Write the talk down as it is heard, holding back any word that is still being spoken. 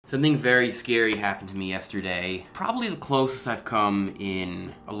Something very scary happened to me yesterday. Probably the closest I've come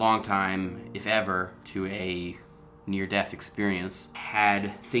in a long time, if ever, to a near-death experience.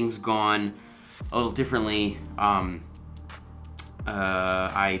 Had things gone a little differently, I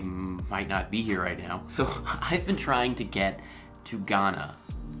might not be here right now. So I've been trying to get to Ghana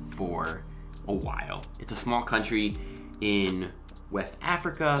for a while. It's a small country in West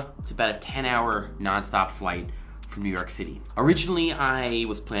Africa. It's about a 10-hour non-stop flight from New York City. Originally, I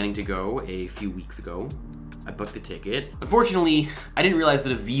was planning to go a few weeks ago. I booked the ticket. Unfortunately, I didn't realize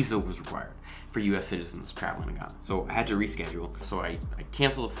that a visa was required for US citizens traveling to Ghana. So I had to reschedule. So I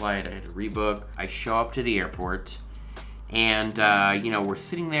canceled the flight, I had to rebook. I show up to the airport and you know, we're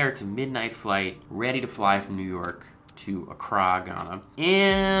sitting there, it's a midnight flight, ready to fly from New York to Accra, Ghana.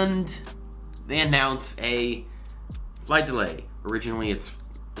 And they announce a flight delay. Originally it's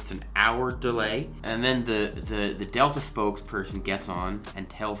an hour delay, and then the Delta spokesperson gets on and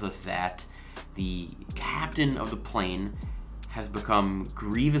tells us that the captain of the plane has become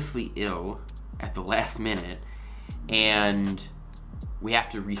grievously ill at the last minute, and we have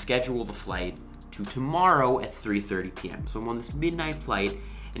to reschedule the flight to tomorrow at 3:30 p.m. So I'm on this midnight flight,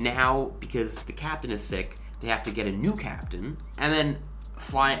 and now because the captain is sick, they have to get a new captain and then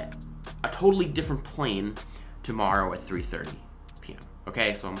fly a totally different plane tomorrow at 3:30 p.m.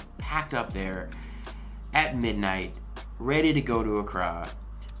 Okay, so I'm packed up there at midnight, ready to go to Accra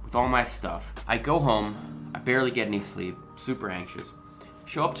with all my stuff. I go home, I barely get any sleep, super anxious.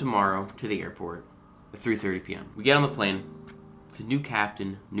 Show up tomorrow to the airport at 3:30 p.m. We get on the plane, it's a new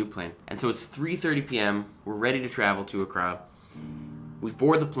captain, new plane. And so it's 3:30 p.m., we're ready to travel to Accra. We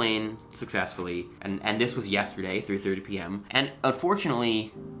board the plane successfully, and this was yesterday, 3:30 p.m. And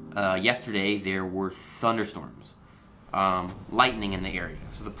unfortunately, yesterday there were thunderstorms. Lightning in the area,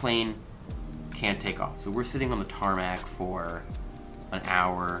 so the plane can't take off. So we're sitting on the tarmac for an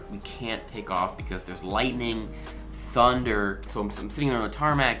hour. We can't take off because there's lightning, thunder. So I'm sitting there on the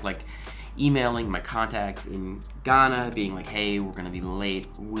tarmac, like emailing my contacts in Ghana, being like, hey, we're gonna be late.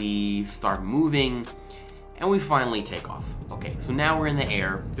 We start moving, and we finally take off. Okay, so now we're in the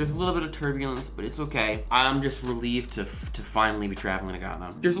air. There's a little bit of turbulence, but it's okay. I'm just relieved to finally be traveling to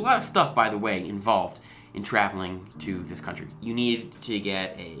Ghana. There's a lot of stuff, by the way, involved in traveling to this country. You need to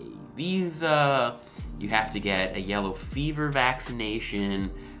get a visa, you have to get a yellow fever vaccination,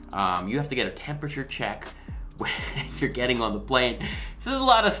 you have to get a temperature check when you're getting on the plane. So there's a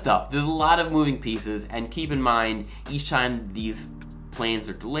lot of stuff, there's a lot of moving pieces, and keep in mind, each time these planes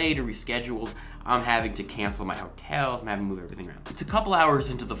are delayed or rescheduled, I'm having to cancel my hotels, I'm having to move everything around. It's a couple hours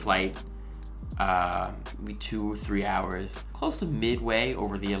into the flight, maybe 2 or 3 hours, close to midway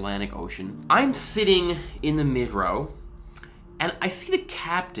over the Atlantic Ocean. I'm sitting in the mid row, and I see the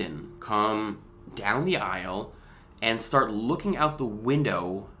captain come down the aisle and start looking out the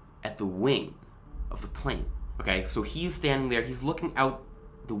window at the wing of the plane. Okay, so he's standing there, he's looking out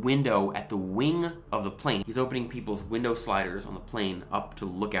the window at the wing of the plane. He's opening people's window sliders on the plane up to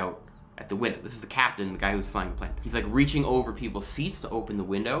look out at the window. This is the captain, the guy who's flying the plane. He's like reaching over people's seats to open the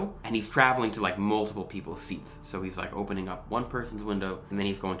window, and he's traveling to like multiple people's seats. So he's like opening up one person's window, and then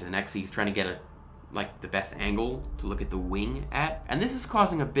he's going to the next seat. He's trying to get the best angle to look at the wing at. And this is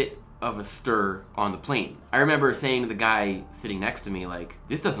causing a bit of a stir on the plane. I remember saying to the guy sitting next to me, like,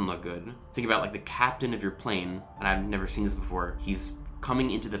 this doesn't look good. Think about like the captain of your plane, and I've never seen this before. He's coming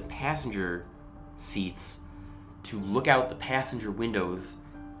into the passenger seats to look out the passenger windows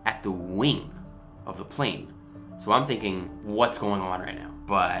at the wing of the plane. So I'm thinking, what's going on right now?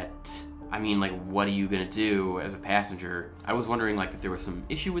 But I mean, like, what are you gonna do as a passenger? I was wondering like if there was some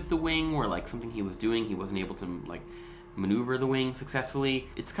issue with the wing, or like something he was doing, he wasn't able to like maneuver the wing successfully.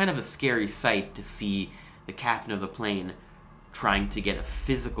 It's kind of a scary sight to see the captain of the plane trying to get a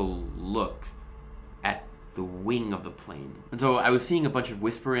physical look at the wing of the plane. And so I was seeing a bunch of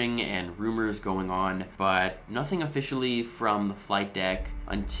whispering and rumors going on, but nothing officially from the flight deck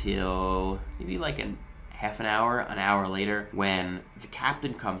until maybe like an hour later, when the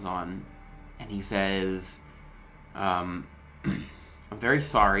captain comes on and he says, I'm very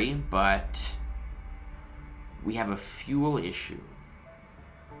sorry, but we have a fuel issue.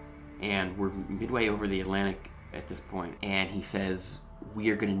 And we're midway over the Atlantic at this point. And he says, we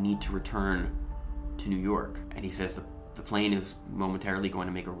are gonna need to return to New York. And he says the plane is momentarily going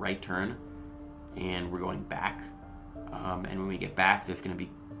to make a right turn, and we're going back. And when we get back, there's gonna be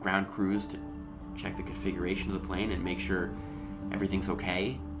ground crews to check the configuration of the plane and make sure everything's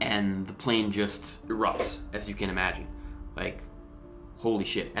okay. And the plane just erupts, as you can imagine. Like, holy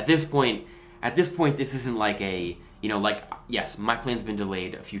shit. At this point, this isn't like a, you know, like, yes, my plane's been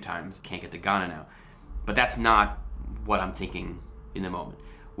delayed a few times, can't get to Ghana now. But that's not what I'm thinking in the moment.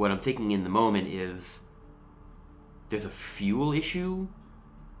 what I'm thinking in the moment is there's a fuel issue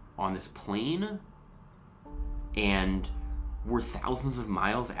on this plane, and we're thousands of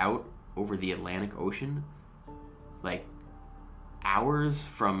miles out over the Atlantic Ocean, like hours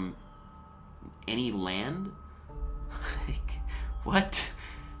from any land. Like, what?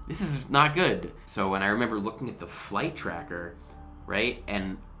 This is not good. So when I remember looking at the flight tracker, right,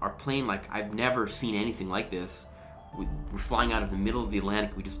 and our plane, like, I've never seen anything like this. We're flying out of the middle of the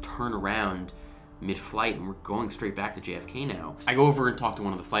Atlantic. We just turn around mid-flight and we're going straight back to JFK now. I go over and talk to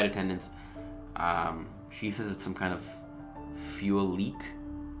one of the flight attendants. She says it's some kind of fuel leak.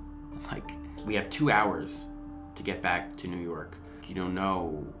 Like, we have 2 hours to get back to New York. You don't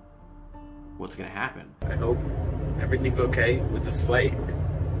know what's gonna happen. I hope everything's okay with this flight.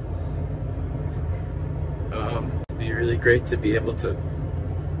 It'd be really great to be able to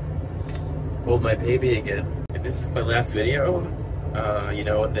hold my baby again. If this is my last video, you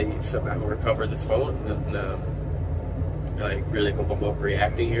know, and they somehow recover this phone, then I really hope I'm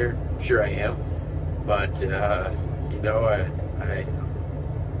overreacting here. I'm sure I am. But, you know, I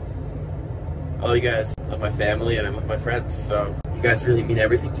love you guys. I love my family and I love my friends. So you guys really mean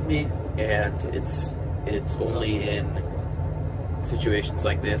everything to me. And it's only in situations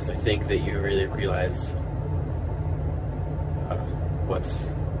like this, I think, that you really realize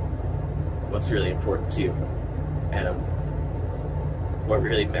what's really important to you and what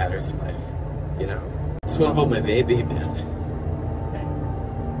really matters in life, you know? I just want to hold my baby, man.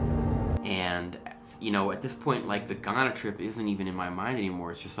 And, you know, at this point, like, the Ghana trip isn't even in my mind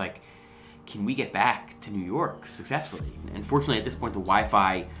anymore. It's just like, can we get back to New York successfully? And fortunately, at this point, the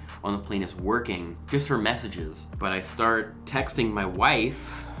Wi-Fi on the plane is working just for messages. But I start texting my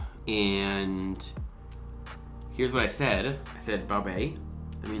wife, and here's what I said. I said, "Babe."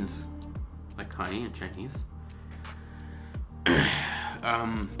 That means like honey in Chinese.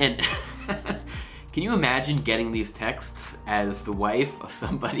 And can you imagine getting these texts as the wife of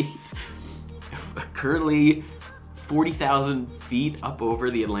somebody currently 40,000 feet up over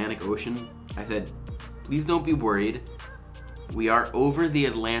the Atlantic Ocean? I said, "Please don't be worried. We are over the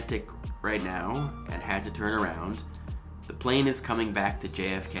Atlantic right now and had to turn around. The plane is coming back to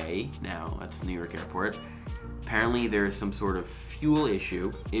JFK now. That's New York Airport. Apparently there is some sort of fuel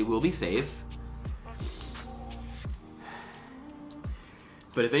issue. It will be safe.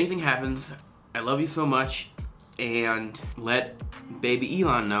 But if anything happens, I love you so much, and let baby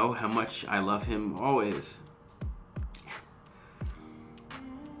Elon know how much I love him always.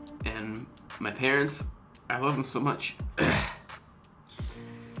 And my parents, I love them so much.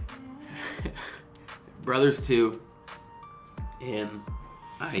 Brothers too. And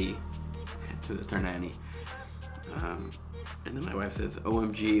I had to turn nanny. And then my wife says,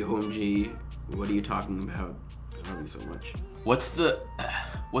 "OMG, OMG, what are you talking about? I love you so much." What's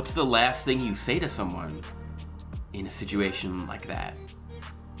the last thing you say to someone in a situation like that?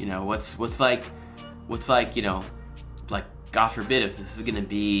 You know, what's like, you know, like, God forbid, if this is gonna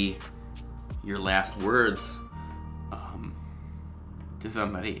be your last words to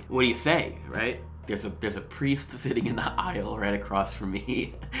somebody, what do you say, right? There's a priest sitting in the aisle right across from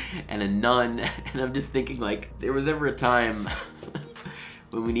me, and a nun, and I'm just thinking, like, there was ever a time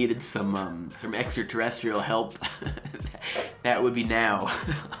when we needed some extraterrestrial help, that would be now.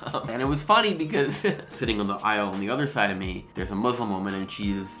 And it was funny because sitting on the aisle on the other side of me, there's a Muslim woman, and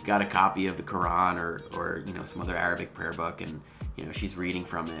she's got a copy of the Quran or you know, some other Arabic prayer book, and you know, she's reading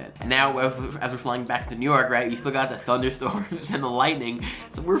from it. And now, as we're flying back to New York, right, you still got the thunderstorms and the lightning,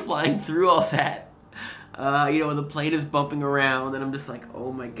 so we're flying through all that. You know, and the plane is bumping around, and I'm just like,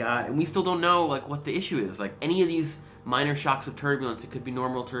 oh my God. And we still don't know, like, what the issue is. Like, any of these minor shocks of turbulence, it could be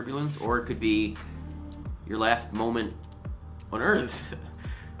normal turbulence, or it could be your last moment on Earth.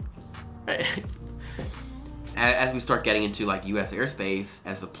 As we start getting into, like, US airspace,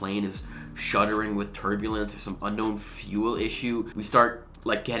 as the plane is shuddering with turbulence or some unknown fuel issue, we start,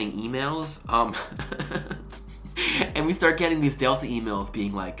 like, getting emails. And we start getting these Delta emails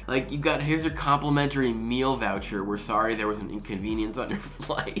being like, here's your complimentary meal voucher. We're sorry there was an inconvenience on your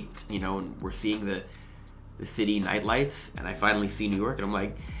flight. You know, and we're seeing the city night lights, and I finally see New York, and I'm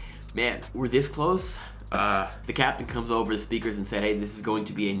like, man, we're this close. The captain comes over the speakers and said, "Hey, this is going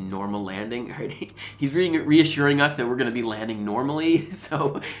to be a normal landing." Right? He's reassuring us that we're going to be landing normally.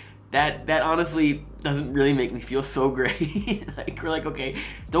 So that honestly doesn't really make me feel so great. Like, we're like, okay,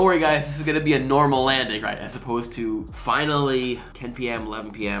 don't worry guys, this is going to be a normal landing, right? As opposed to finally 10 p.m.,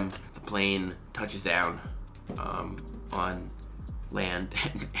 11 p.m., the plane touches down on land,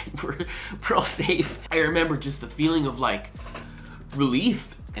 and we're all safe. I remember just the feeling of, like,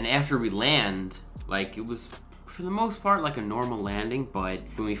 relief. And after we land, like, it was for the most part, like a normal landing, but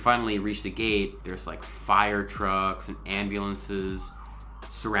when we finally reach the gate, there's like fire trucks and ambulances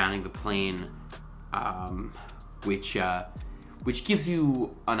surrounding the plane, which gives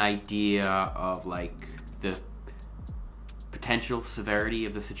you an idea of like the potential severity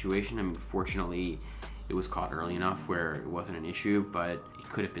of the situation. I mean, fortunately, it was caught early enough where it wasn't an issue, but it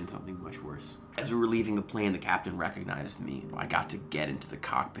could have been something much worse. As we were leaving the plane, the captain recognized me. I got to get into the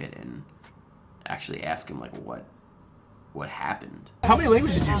cockpit and actually ask him like what happened. How many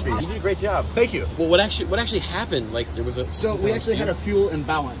languages do you speak? You did a great job. Thank you. Well, what actually happened? Like there was a. So we actually had a fuel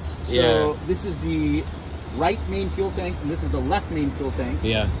imbalance. So this is the right main fuel tank, and this is the left main fuel tank.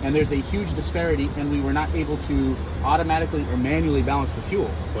 Yeah. And there's a huge disparity, and we were not able to automatically or manually balance the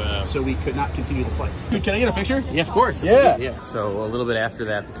fuel. Wow. So we could not continue the flight. Can I get a picture? Yeah, of course. Yeah. So a little bit after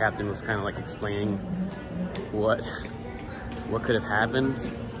that, the captain was kind of like explaining what could have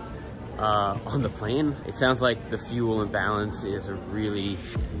happened on the plane. It sounds like the fuel imbalance is a really,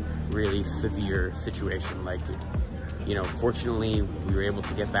 really severe situation. Like, you know, fortunately, we were able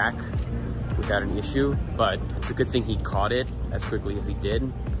to get back without an issue, but it's a good thing he caught it as quickly as he did,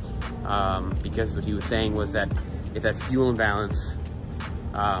 because what he was saying was that if that fuel imbalance,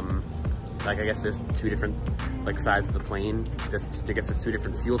 like I guess there's two different like sides of the plane, I guess there's two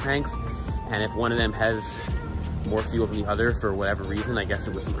different fuel tanks, and if one of them has more fuel than the other for whatever reason, I guess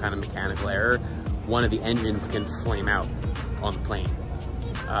it was some kind of mechanical error, one of the engines can flame out on the plane,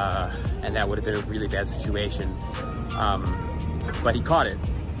 and that would have been a really bad situation, but he caught it,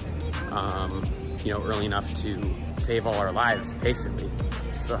 you know, early enough to save all our lives, basically.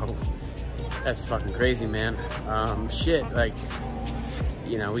 So that's fucking crazy, man. Shit, like,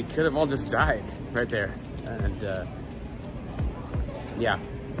 you know, we could have all just died right there, and yeah.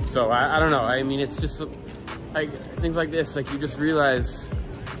 So I don't know. I mean, it's just like things like this. Like you just realize,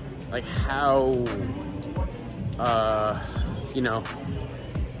 like how, you know,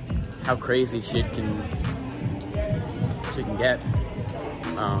 how crazy shit can get.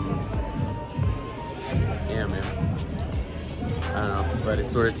 Yeah, man. I don't know, but it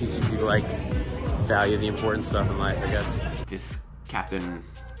sort of teaches you to like value the important stuff in life, I guess. This captain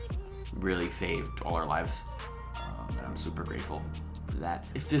really saved all our lives, and I'm super grateful for that.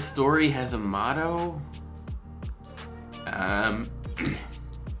 If this story has a motto,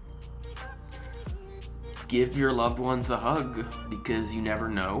 give your loved ones a hug, because you never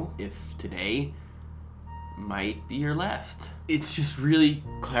know if today might be your last. It's just really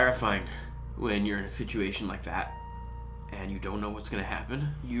clarifying when you're in a situation like that and you don't know what's gonna happen.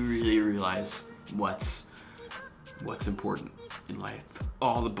 You really realize what's important in life.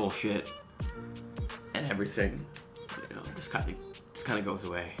 All the bullshit and everything, you know, just kind of goes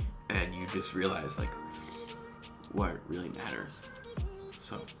away, and you just realize like what really matters.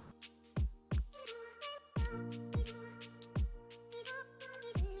 So